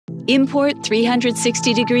Import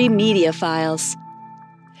 360-degree media files.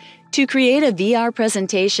 To create a VR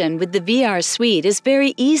presentation with the VR suite is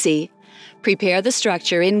very easy. Prepare the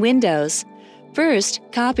structure in Windows. First,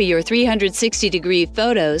 copy your 360-degree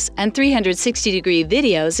photos and 360-degree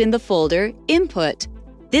videos in the folder Input.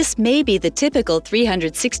 This may be the typical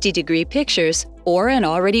 360-degree pictures or an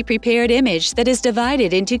already prepared image that is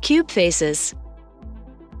divided into cube faces.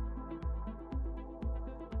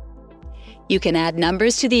 You can add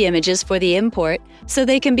numbers to the images for the import so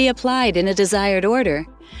they can be applied in a desired order.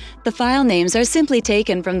 The file names are simply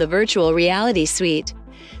taken from the virtual reality suite.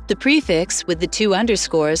 The prefix with the 2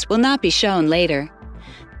 underscores will not be shown later.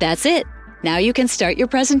 That's it! Now you can start your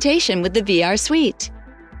presentation with the VR suite.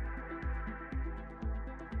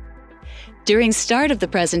 During start of the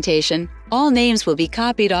presentation, all names will be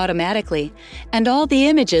copied automatically, and all the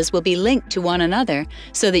images will be linked to one another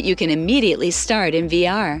so that you can immediately start in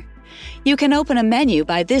VR. You can open a menu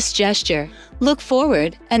by this gesture. Look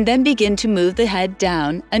forward and then begin to move the head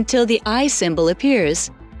down until the eye symbol appears.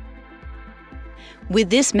 With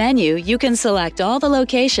this menu, you can select all the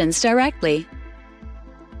locations directly.